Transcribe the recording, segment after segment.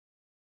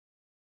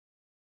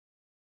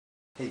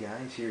Hey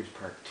guys, here's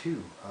part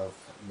 2 of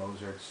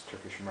Mozart's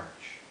Turkish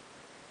March.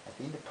 At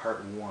the end of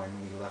part 1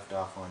 we left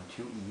off on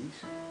 2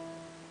 E's.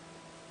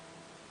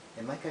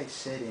 And like I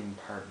said in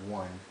part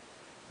 1,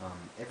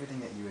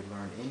 everything that you had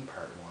learned in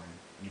part 1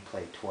 you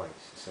play twice.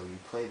 So you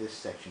play this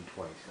section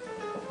twice.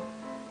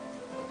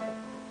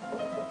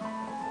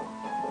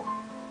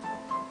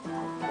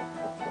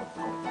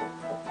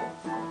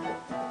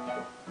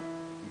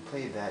 You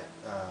play that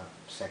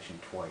section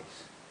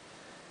twice.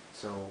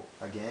 So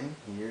again,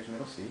 here's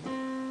middle C.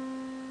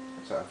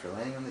 So after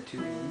landing on the 2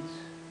 E's,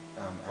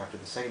 after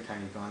the second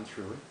time you've gone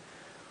through it,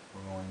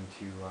 we're going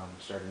to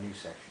start a new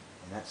section.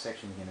 And that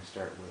section is going to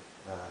start with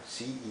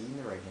C, E in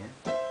the right hand.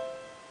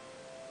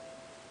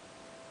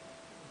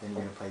 Then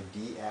you're going to play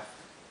D, F.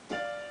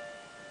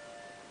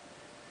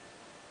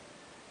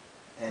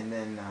 And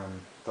then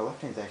the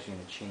left hand is actually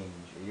going to change.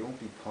 You won't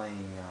be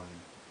playing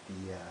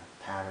the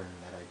pattern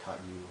that I taught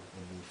you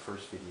in the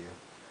first video.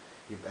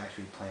 You're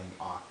actually playing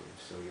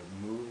octaves. So you'll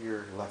move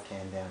your left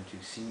hand down to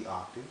C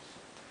octaves.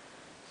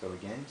 So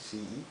again, C,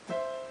 E,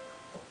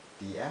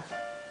 D, F.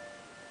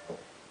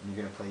 And you're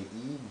going to play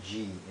E,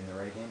 G in the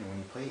right hand. And when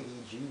you play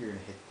E, G, you're going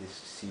to hit this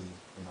C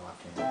in the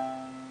left hand.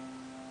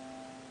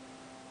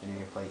 Then you're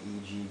going to play E,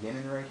 G again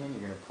in the right hand.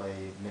 You're going to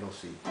play middle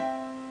C.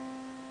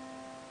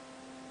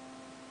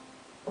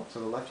 So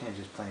the left hand is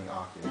just playing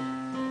octaves.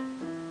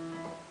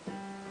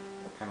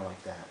 Kind of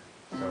like that.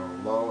 So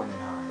low and then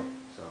high.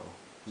 So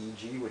E,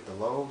 G with the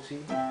low C,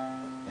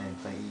 and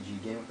play E, G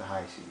again with the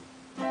high C.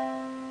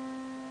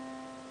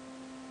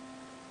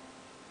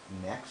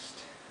 Next,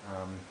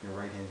 your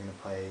right hand is going to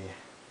play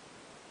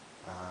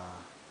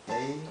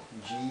A,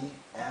 G,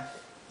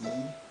 F, E,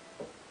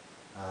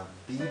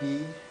 B, D,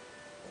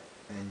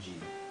 and then G.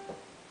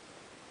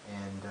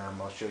 And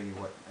I'll show you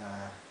what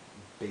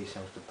bass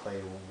notes to play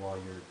while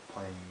you're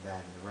playing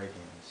that in the right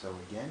hand. So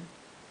again,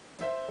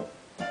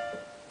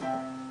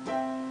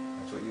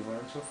 that's what you've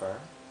learned so far.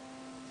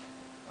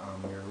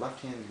 Your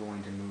left hand is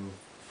going to move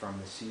from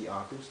the C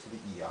octaves to the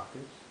E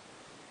octaves,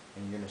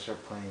 and you're going to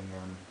start playing.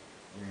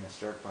 You're going to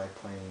start by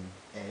playing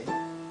A,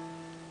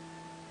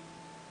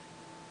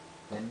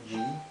 then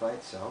G by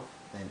itself,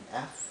 then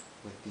F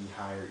with the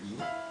higher E,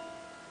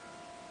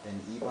 then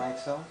E by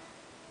itself,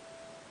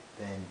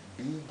 then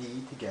B,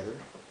 D together.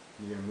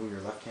 You're going to move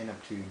your left hand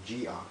up to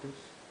G octaves.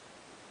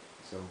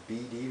 So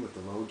B, D with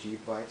the low G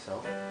by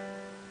itself.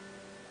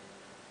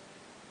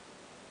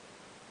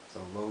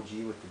 So low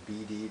G with the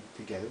B, D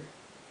together.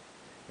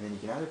 And then you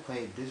can either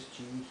play this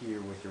G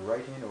here with your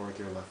right hand or with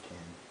your left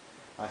hand.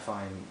 I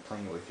find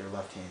playing it with your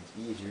left hand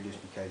is easier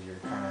just because you're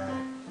kind of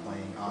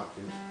playing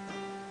octaves.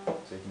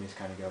 So you can just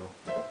kind of go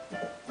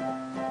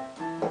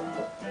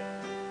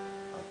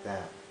like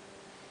that.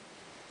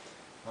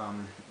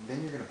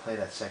 Then you're going to play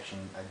that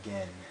section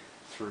again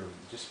through,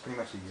 just pretty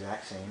much the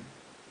exact same.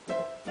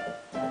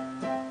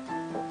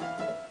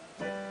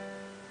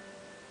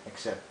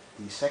 Except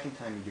the second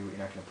time you do it, you're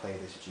not going to play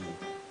this G.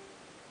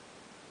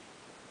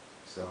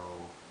 So,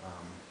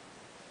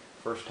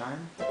 first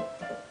time.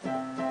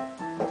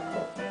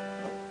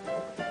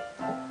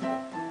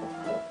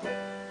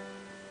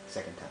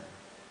 Second time.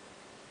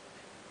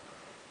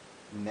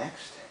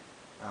 Next,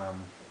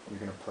 you're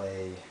going to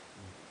play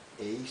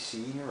A,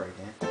 C in your right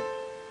hand,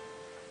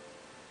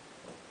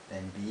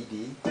 then B,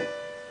 D,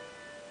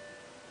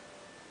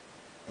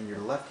 and your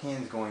left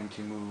hand is going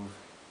to move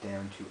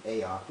down to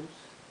A octaves,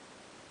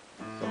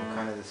 so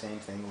kind of the same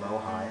thing, low,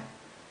 high.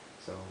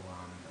 So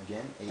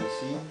again, A,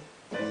 C,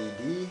 B,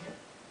 D,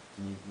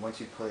 and once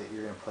you play,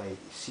 you're going to play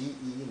C,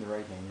 E in the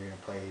right hand, you're going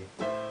to play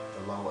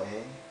the low A,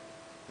 and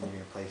you're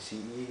going to play C,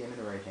 E again in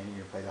the right hand,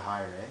 you're going to play the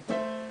higher A.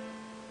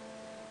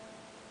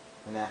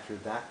 And after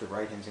that, the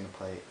right hand is going to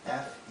play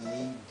F,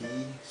 E, D,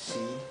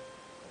 C,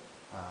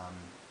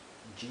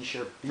 G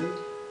sharp B,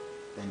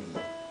 then E.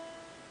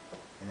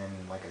 And then,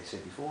 like I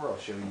said before, I'll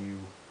show you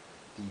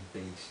the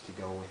bass to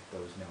go with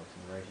those notes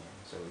in the right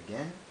hand. So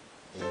again,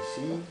 A,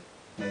 C,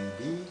 B,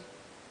 D,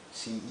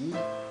 C, E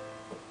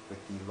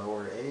with the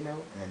lower A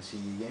note, and then C,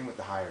 E again with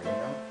the higher A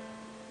note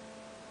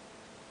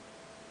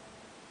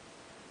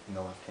in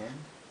the left hand.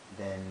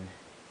 Then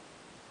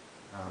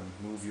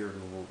move your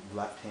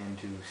left hand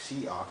to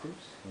C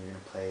octaves. And you're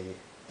going to play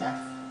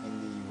F in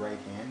the right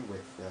hand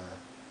with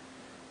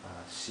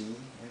C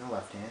in the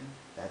left hand,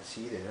 that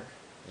C there.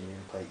 And you're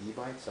going to play E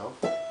by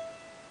itself.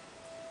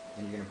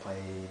 And you're going to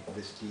play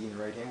this D in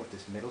the right hand with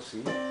this middle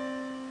C.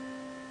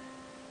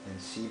 And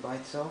C by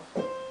itself.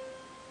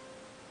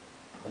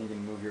 And you're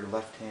going to move your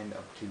left hand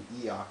up to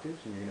E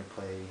octaves. And you're going to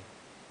play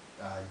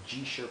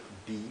G sharp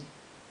B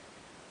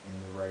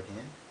in the right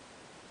hand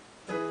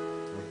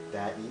with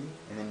that E.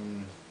 And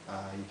then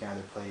you can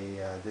either play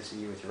this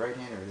E with your right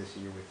hand or this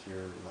E with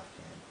your left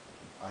hand.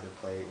 Either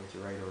play it with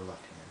your right or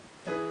left hand.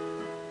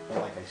 And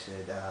like I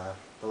said,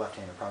 the left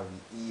hand would probably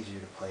be easier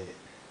to play it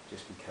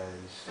just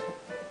because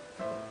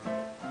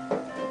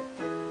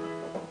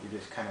you're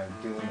just kind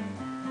of doing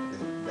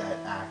that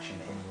action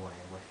anyway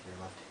with your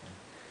left hand.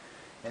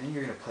 And then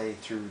you're going to play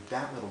through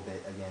that little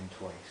bit again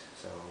twice.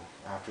 So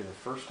after the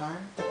first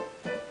time,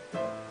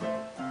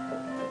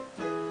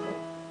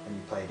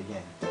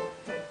 again.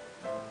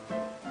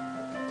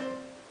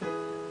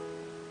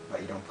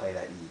 But you don't play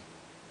that E.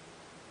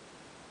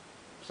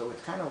 So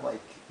it's kind of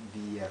like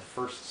the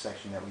first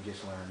section that we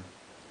just learned,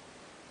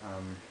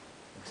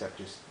 except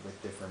just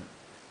with different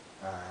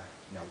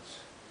notes.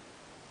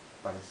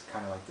 But it's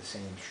kind of like the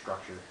same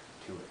structure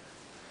to it.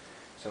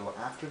 So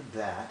after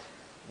that,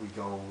 we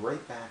go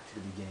right back to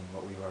the beginning,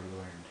 what we've already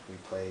learned. We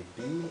play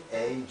B,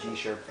 A, G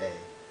sharp, A.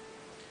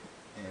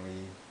 And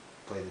we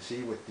play the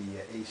C with the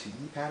ACE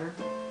pattern.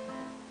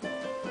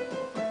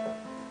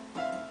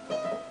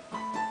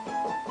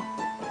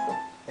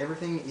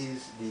 Everything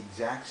is the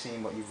exact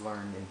same what you've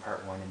learned in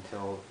part 1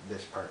 until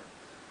this part.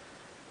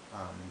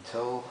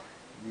 Until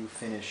you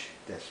finish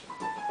this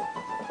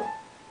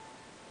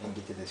and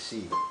get to the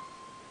C.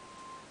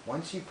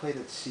 Once you play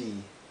the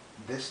C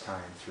this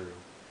time through,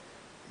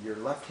 your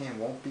left hand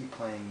won't be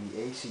playing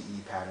the ACE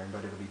pattern,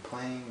 but it'll be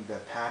playing the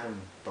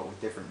pattern but with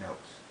different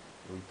notes.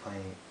 It'll be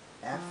playing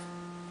F,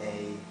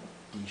 A,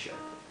 D sharp.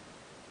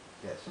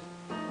 Yes.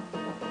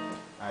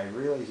 I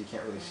realize you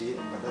can't really see it,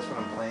 but that's what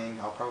I'm playing.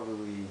 I'll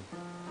probably,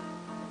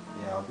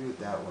 yeah, I'll do it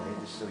that way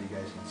just so you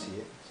guys can see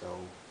it. So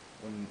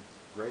when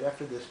right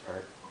after this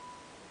part,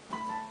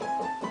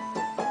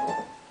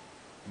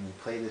 and you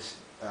play this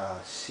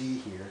C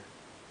here,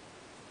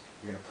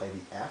 you're going to play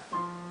the F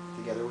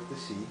together with the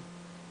C,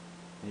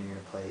 and you're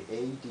going to play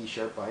A, D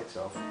sharp by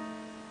itself,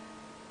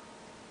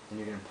 then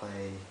you're going to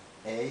play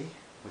A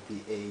with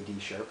the A, D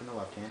sharp in the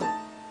left hand,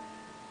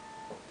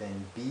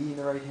 then B in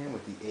the right hand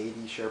with the A,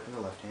 D sharp in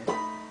the left hand.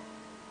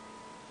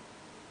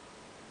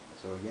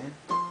 So again.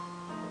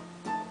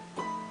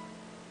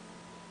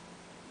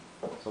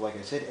 So like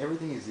I said,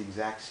 everything is the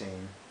exact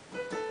same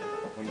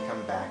when you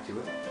come back to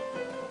it,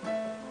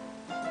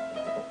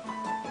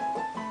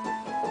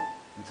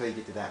 until you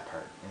get to that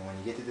part. And when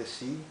you get to the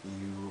C,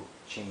 you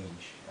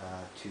change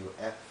to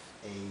F,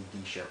 A,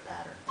 D sharp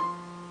pattern.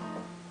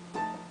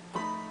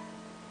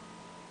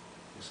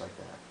 Just like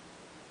that.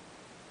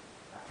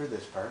 After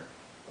this part,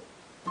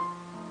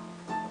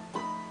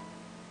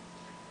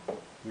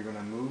 you're going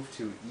to move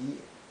to E,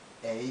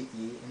 A, E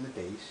in the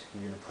bass.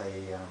 You're going to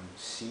play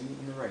C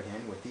in the right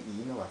hand with the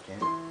E in the left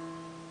hand.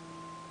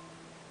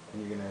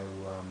 And you're going to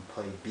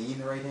play B in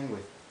the right hand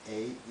with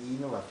A, E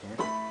in the left hand.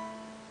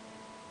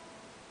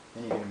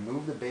 Then you're going to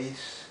move the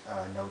bass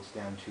notes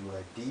down to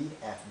D,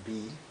 F,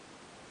 B.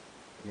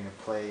 You're going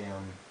to play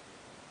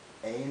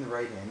A in the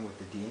right hand with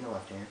the D in the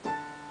left hand.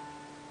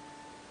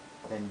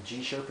 Then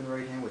G sharp in the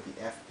right hand with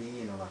the F, B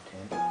in the left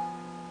hand.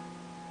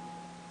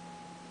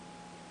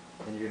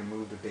 Then you're going to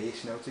move the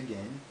bass notes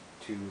again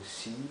to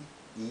C,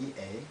 E,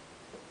 A.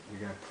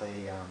 You're going to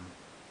play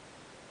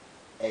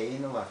A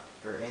in the left,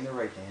 or A in the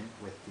right hand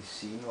with the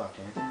C in the left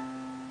hand.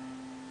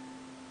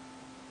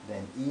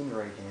 Then E in the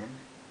right hand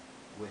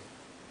with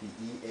the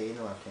E, A in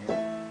the left hand.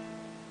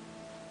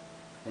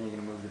 Then you're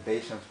going to move the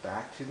bass notes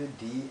back to the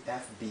D,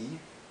 F, B. And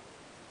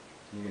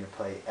you're going to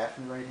play F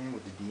in the right hand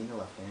with the D in the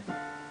left hand.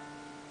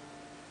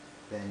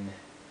 Then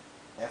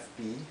F,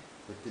 B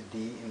with the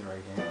D in the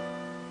right hand.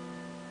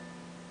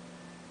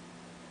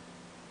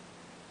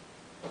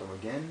 So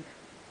again,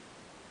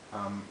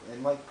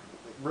 and like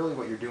really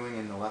what you're doing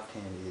in the left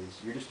hand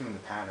is you're just doing the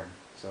pattern.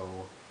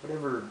 So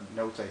whatever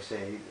notes I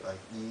say, like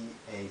E,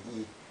 A,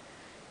 E,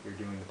 you're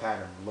doing the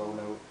pattern. Low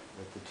note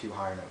with the two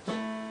higher notes.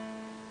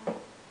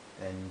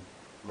 Then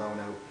low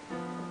note,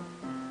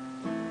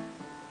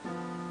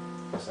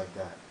 just like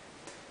that.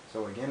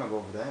 So again, I'll go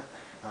over that.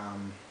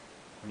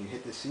 When you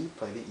hit the C,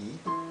 play the E.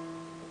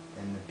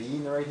 Then the B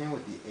in the right hand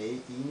with the A,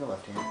 E in the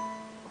left hand.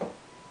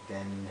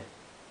 Then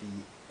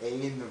the A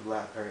in the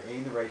left, or A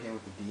in the right hand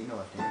with the D in the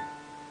left hand.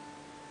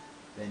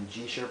 Then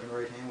G sharp in the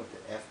right hand with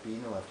the F, B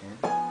in the left hand.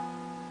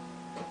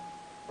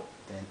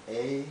 Then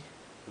A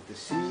with the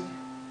C.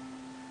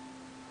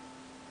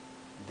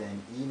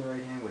 Then E in the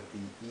right hand with the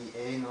E,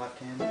 A in the left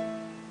hand.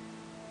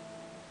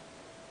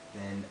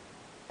 Then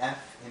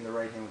F in the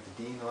right hand with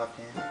the D in the left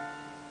hand.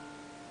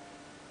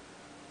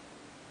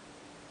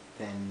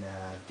 Then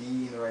D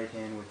in the right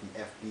hand with the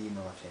F, B in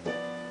the left hand.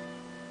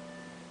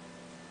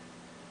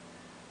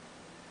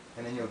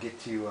 And then you'll get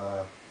to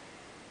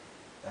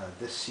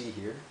this C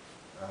here,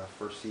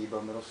 first C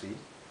above middle C.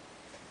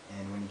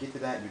 And when you get to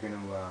that, you're going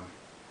to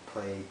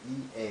play E,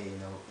 A in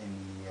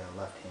the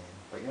left hand.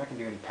 But you're not going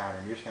to do any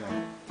pattern, you're just going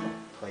to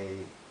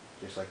play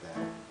just like that.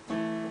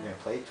 You're going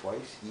to play it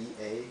twice, E,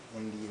 A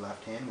in the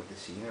left hand with the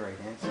C in the right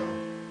hand. So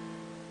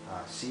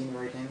C in the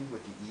right hand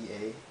with the E,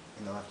 A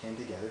in the left hand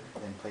together,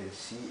 then play the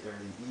C or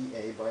the E,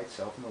 A by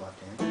itself in the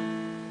left hand.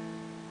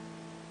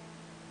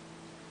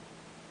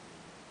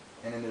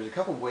 And then there's a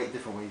couple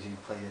different ways you can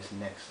play this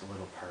next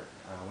little part.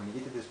 When you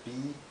get to this B,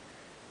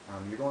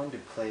 you're going to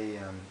play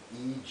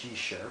E, G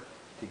sharp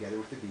together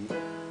with the B,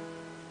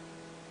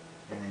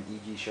 and then E,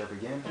 G sharp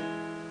again,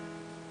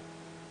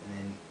 and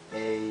then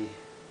A,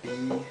 B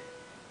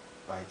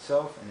by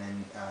itself, and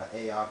then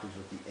A octaves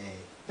with the A.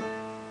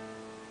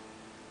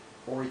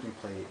 Or you can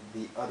play it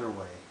the other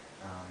way.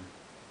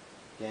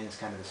 Again, it's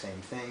kind of the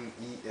same thing.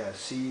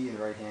 C in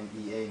the right hand,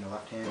 EA in the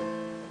left hand,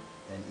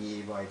 then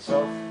EA by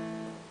itself.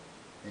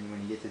 And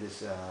when you get to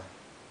this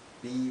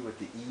B with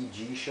the E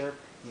G sharp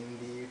in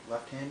the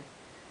left hand,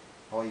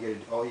 all you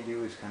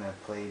do is kind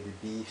of play the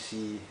B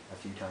C a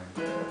few times.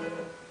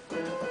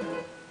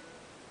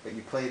 But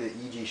you play the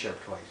E G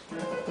sharp twice,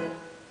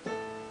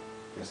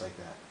 just like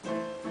that.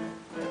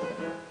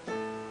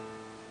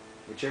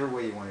 Whichever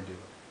way you want to do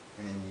it,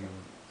 and then you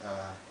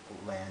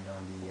land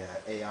on the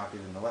A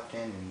octave in the left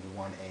hand and the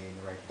one A in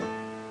the right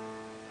hand.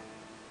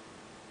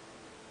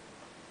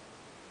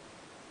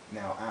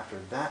 Now after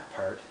that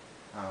part,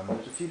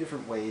 there's a few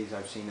different ways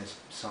I've seen this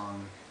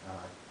song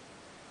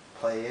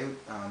play out.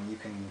 You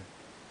can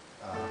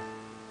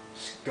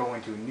go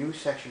into a new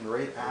section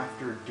right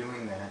after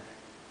doing that,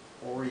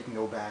 or you can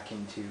go back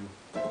into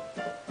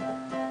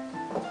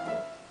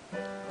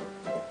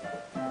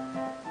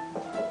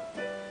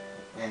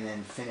and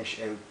then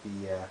finish out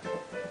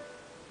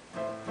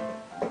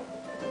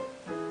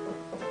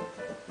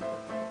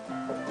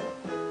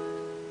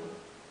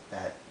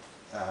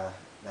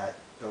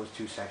those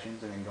two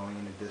sections, and then going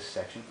into this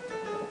section,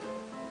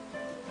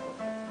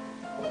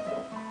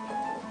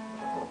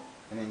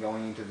 and then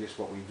going into just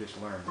what we've just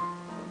learned.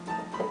 You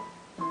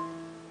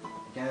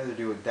can either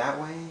do it that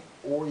way,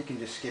 or you can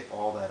just skip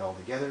all that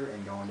altogether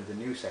and go into the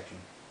new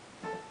section.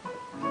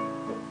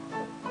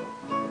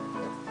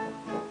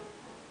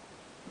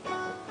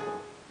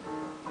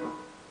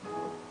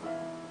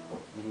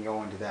 You can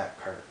go into that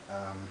part.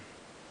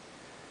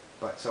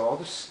 So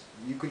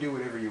you can do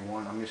whatever you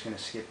want. I'm just going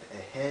to skip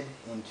ahead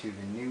into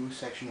the new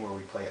section where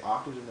we play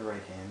octaves in the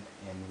right hand,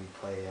 and we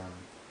play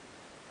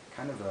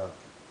kind of a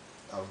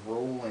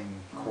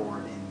rolling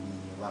chord in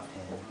the left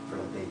hand for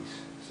the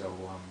bass. So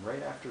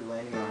right after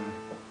landing on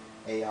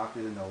A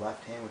octave in the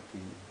left hand with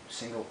the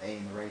single A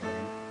in the right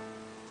hand,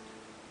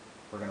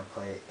 we're going to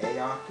play A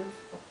octave,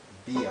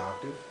 B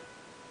octave,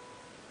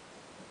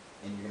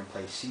 and you're going to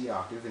play C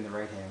octave in the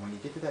right hand. When you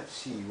get to that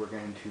C, we're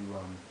going to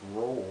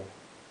roll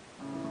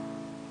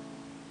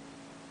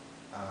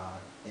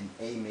an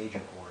A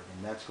major chord,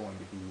 and that's going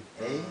to be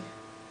A,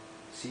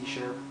 C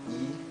sharp,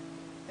 E,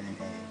 and an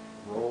A.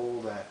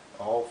 Roll that,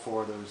 all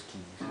four of those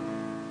keys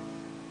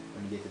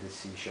when you get to the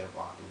C sharp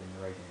octave in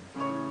the right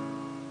hand.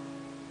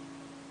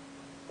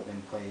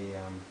 Then play,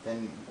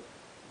 then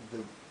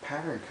the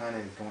pattern kind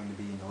of is going to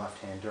be in the left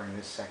hand during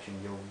this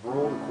section. You'll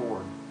roll the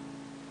chord,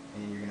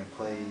 and you're going to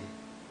play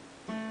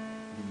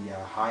the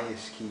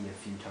highest key a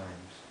few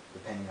times,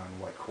 depending on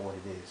what chord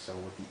it is. So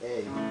with the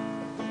A,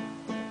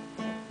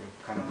 you'll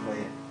kind of play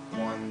it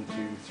 1,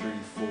 2, 3,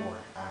 4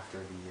 after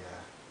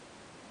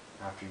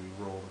you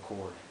roll the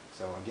chord.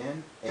 So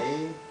again,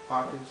 A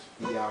octaves,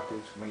 B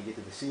octaves. When you get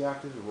to the C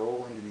octaves,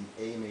 roll into the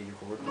A major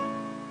chord.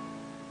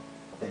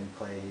 Then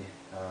play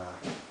the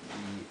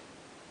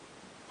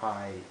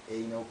high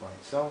A note by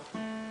itself.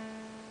 Then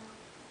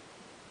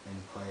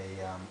play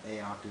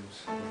A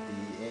octaves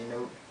with the A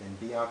note, then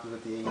B octaves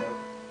with the A note.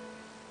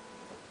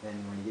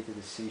 Then when you get to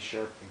the C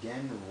sharp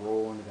again,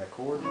 roll into that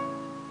chord.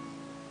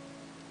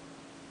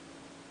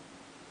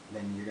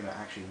 Then you're going to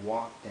actually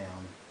walk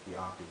down the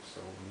octaves.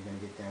 So you're going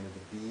to get down to the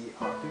B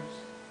octaves,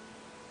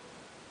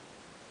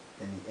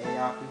 then the A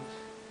octaves,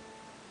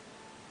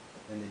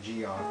 then the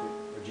G octave,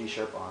 or G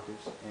sharp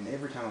octaves. And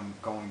every time I'm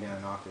going down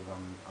an octave, or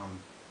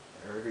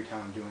every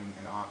time I'm doing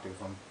an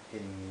octave, I'm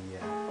hitting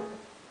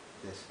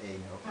this A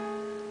note.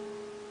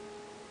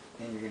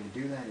 And you're going to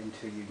do that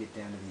until you get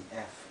down to the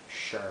F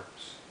sharp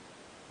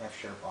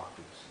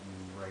octaves in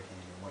the right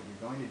hand. And what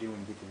you're going to do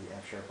when you get to the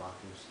F sharp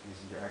octaves is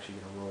you're actually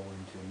going to roll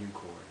into a new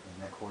chord,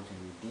 and that chord's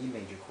going to be a D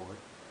major chord,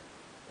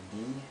 a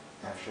D,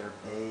 F sharp,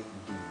 A,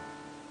 D.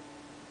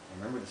 And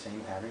remember the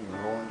same pattern, you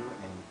roll into it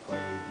and you play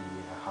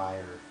the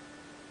higher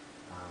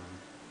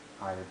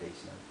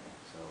bass note.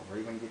 So where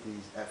you're going to get to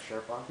these F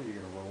sharp octaves, you're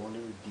going to roll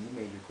into a D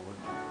major chord.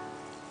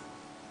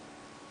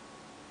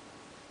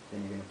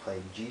 Then you're going to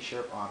play G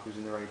sharp octaves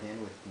in the right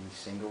hand with the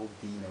single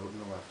D note in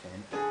the left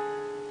hand.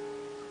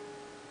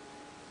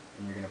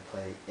 And you're going to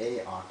play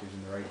A octaves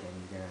in the right hand.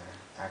 You're going to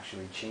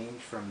actually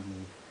change from the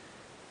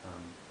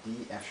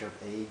D, F sharp,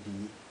 A,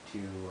 D to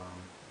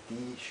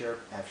D sharp,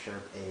 F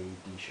sharp, A,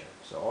 D sharp.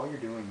 So all you're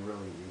doing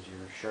really is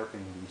you're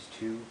sharpening these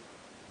two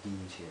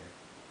Ds here.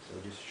 So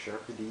just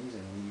sharp the Ds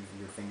and leave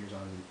your fingers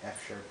on the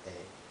F sharp, A.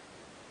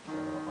 So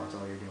that's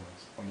all you're doing.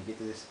 When you get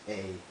to this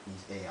A,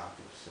 these A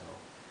octaves. So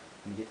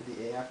when you get to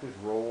the A octaves,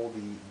 roll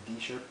the D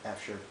sharp,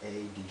 F sharp, A,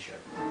 D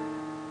sharp.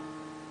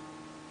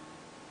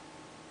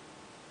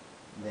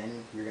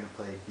 Then you're going to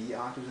play B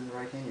octaves in the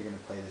right hand. You're going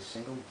to play the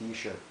single D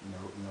sharp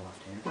note in the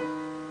left hand.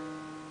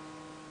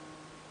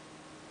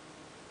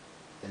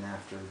 Then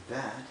after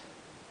that,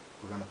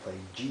 we're going to play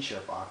G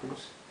sharp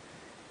octaves.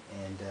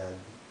 And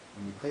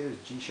when you play those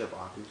G sharp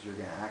octaves, you're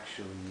going to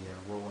actually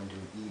roll into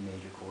an E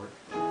major chord.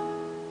 So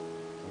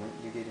when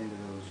you get into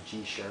those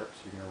G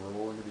sharps, you're going to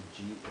roll into the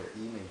E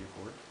major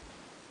chord.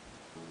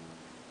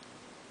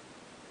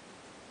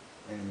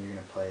 And then you're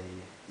going to play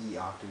E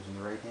octaves in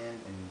the right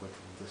hand and with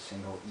the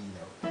single E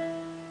note.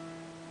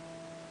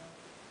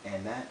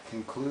 And that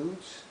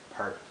concludes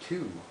part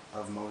 2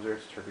 of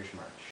Mozart's Turkish March.